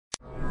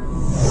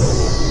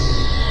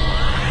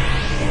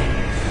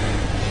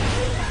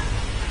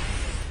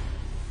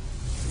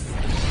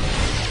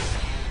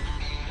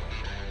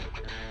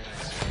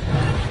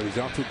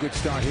good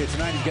start here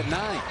tonight. He's got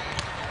 9.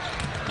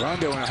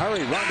 Rondo in a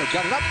hurry. Rondo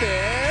got it up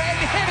there and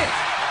hit it.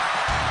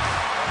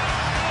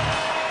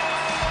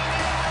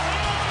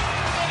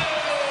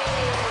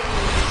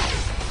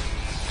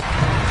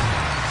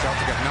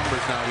 Celtics got numbers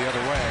now the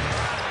other way.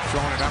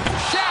 Throwing it up.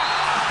 Shot!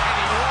 And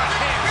he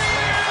one-hand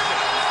slammed it.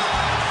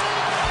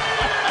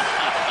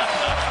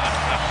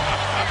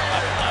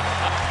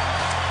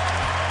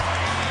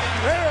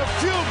 There are a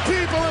few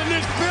people in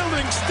this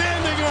building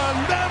standing on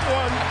that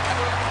one.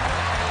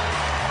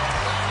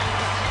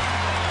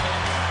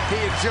 He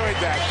enjoyed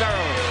that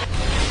thoroughly.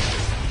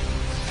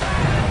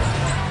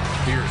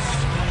 Pierce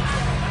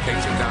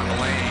takes it down the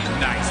lane.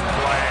 Nice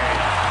play.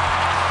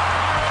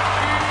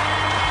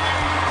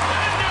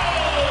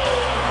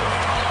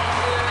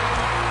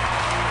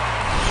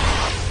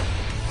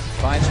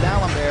 Finds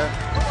D'Alembert.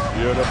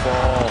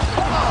 Beautiful.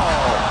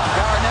 Oh,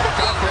 Garnett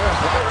got there and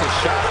blocked his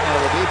shot, and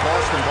it'll be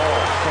Boston ball.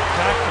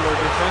 Spectacular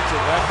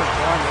defensive effort.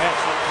 Garnett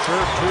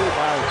served too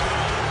by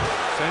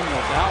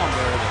Samuel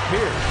D'Alembert to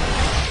Pierce.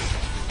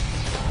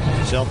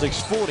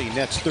 Celtics 40,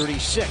 Nets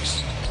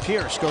 36.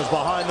 Pierce goes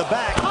behind the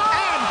back,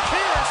 and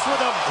Pierce with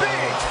a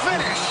big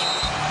finish.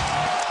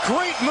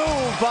 Great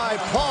move by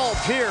Paul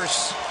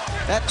Pierce.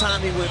 That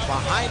time he went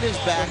behind his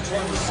back,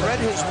 thread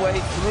his way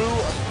through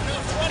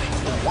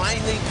the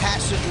winding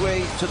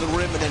passageway to the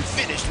rim, and then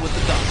finished with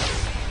the dunk.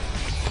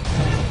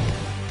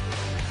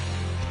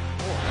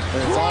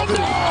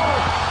 Rondo!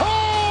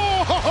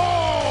 Oh, ho,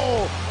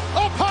 ho!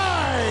 Up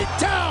high,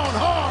 down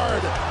hard.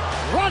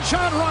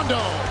 Rajon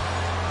Rondo.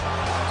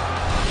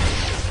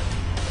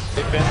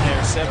 They've been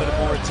there 7 or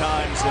more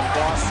times in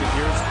Boston.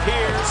 Here's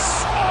Pierce.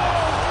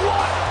 Oh,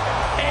 what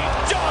a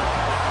dunk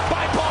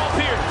by Paul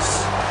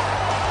Pierce.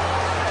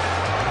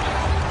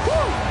 Woo.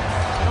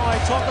 You know, I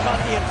talk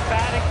about the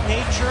emphatic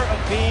nature of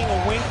being a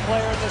wing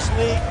player in this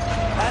league.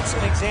 That's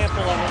an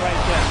example of it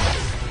right there.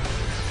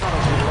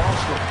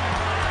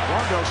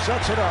 Rondo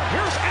sets it up.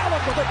 Here's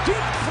Allen with a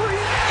deep 3.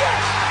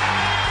 Yes!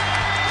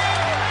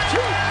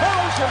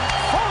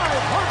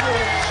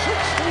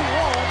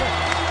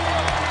 2,561.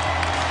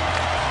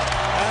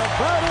 And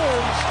that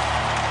is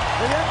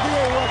the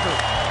NBA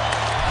record.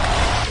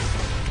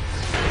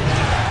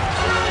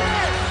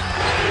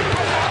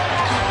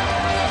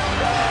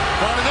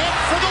 Garnett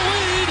for the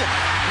lead.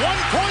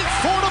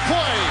 1.4 to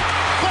play.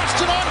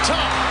 Boston on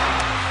top.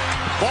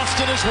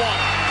 Boston has won.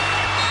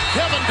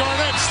 Kevin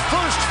Garnett's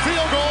first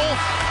field goal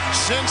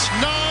since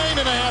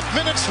 9.5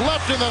 minutes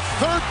left in the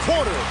third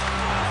quarter.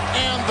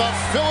 And the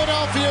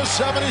Philadelphia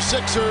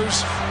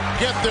 76ers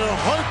get their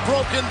heart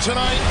broken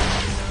tonight.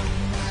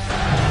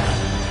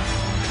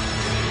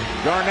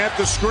 Garnett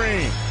the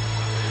screen.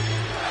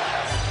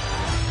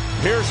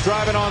 Pierce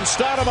driving on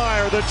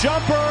Stoudemire. The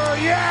jumper,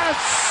 yes!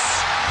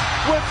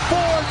 With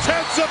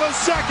 4/10 of a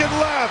second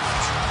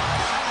left.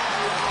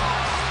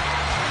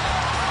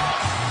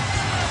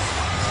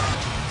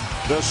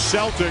 The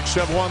Celtics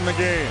have won the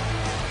game.